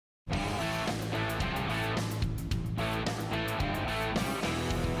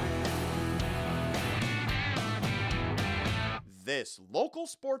This local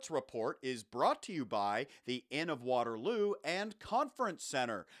sports report is brought to you by the Inn of Waterloo and Conference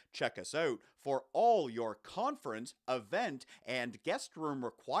Center. Check us out for all your conference, event, and guest room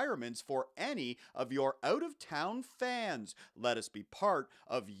requirements for any of your out-of-town fans. Let us be part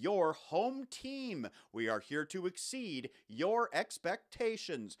of your home team. We are here to exceed your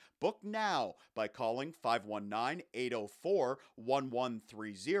expectations. Book now by calling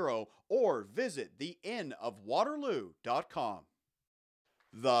 519-804-1130 or visit theinnofwaterloo.com.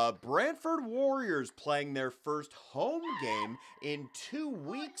 The Brantford Warriors playing their first home game in 2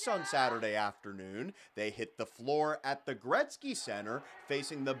 weeks on Saturday afternoon. They hit the floor at the Gretzky Center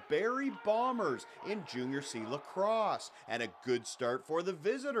facing the Barrie Bombers in Junior C Lacrosse. And a good start for the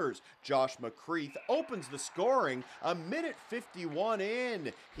visitors. Josh McCreath opens the scoring a minute 51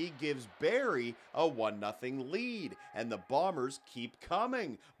 in. He gives Barrie a 1-0 lead, and the Bombers keep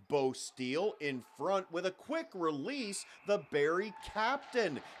coming. Bo Steele in front with a quick release, the Barrie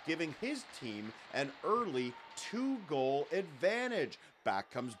captain, giving his team an early 2-goal advantage.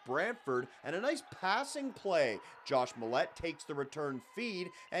 Back comes Brantford and a nice passing play. Josh Millette takes the return feed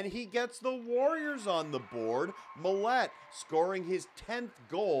and he gets the Warriors on the board. Millette scoring his 10th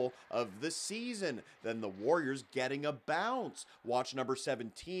goal of the season. Then the Warriors getting a bounce. Watch number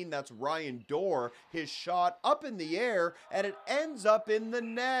 17, that's Ryan Dorr. His shot up in the air and it ends up in the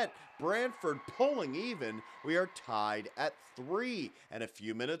net. Brantford pulling even. We are tied at 3. And a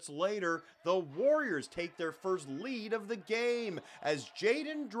few minutes later, the Warriors take their first lead of the game as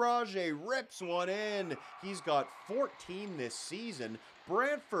Jaden Drage rips one in. He's got 14 this season.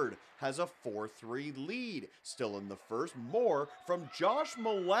 Brantford has a 4-3 lead. Still in the first, more from Josh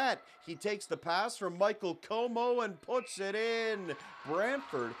Millette. He takes the pass from Michael Como and puts it in.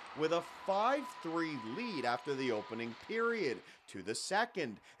 Brantford with a 5-3 lead after the opening period. To the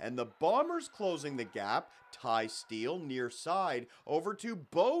second, and the Bombers closing the gap. Ty Steele near side over to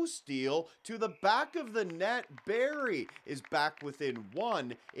Bo Steele to the back of the net. Barrie is back within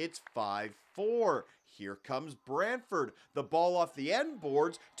 1. It's 5-4. Here comes Brantford. The ball off the end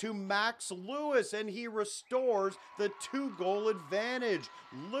boards to Max Lewis, and he restores the 2-goal advantage.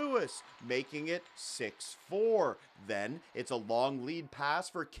 Lewis making it 6-4. Then it's a long lead pass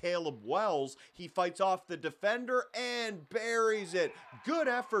for Caleb Wells. He fights off the defender and buries it. Good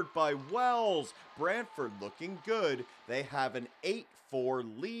effort by Wells. Brantford looking good. They have an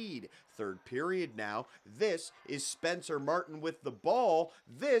 8-4 lead. Third period now. This is Spencer Martin with the ball.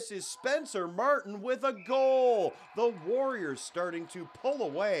 This is Spencer Martin with a goal. The Warriors starting to pull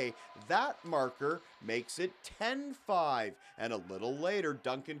away. That marker makes it 10-5. And a little later,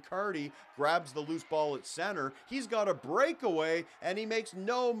 Duncan Carty grabs the loose ball at center. He's got a breakaway, and he makes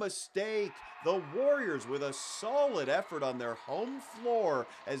no mistake. The Warriors with a solid effort on their home floor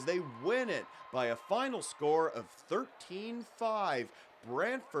as they win it by a final score of 13-5.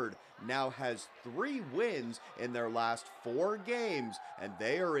 Brantford now has 3 wins in their last 4 games, and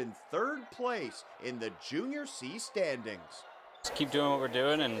they are in 3rd place in the Junior C standings. Just keep doing what we're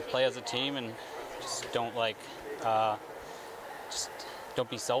doing and play as a team, and just don't just don't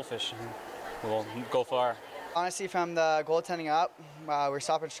be selfish, and we'll go far. Honestly, from the goaltending up, we're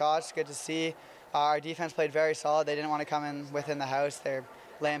stopping shots. Good to see. Our defense played very solid. They didn't want to come in within the house. They're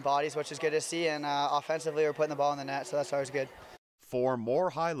laying bodies, which is good to see, and offensively we're putting the ball in the net, so that's always good. For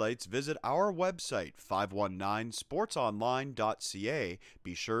more highlights, visit our website, 519sportsonline.ca.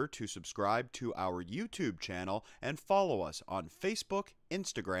 Be sure to subscribe to our YouTube channel and follow us on Facebook,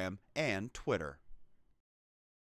 Instagram, and Twitter.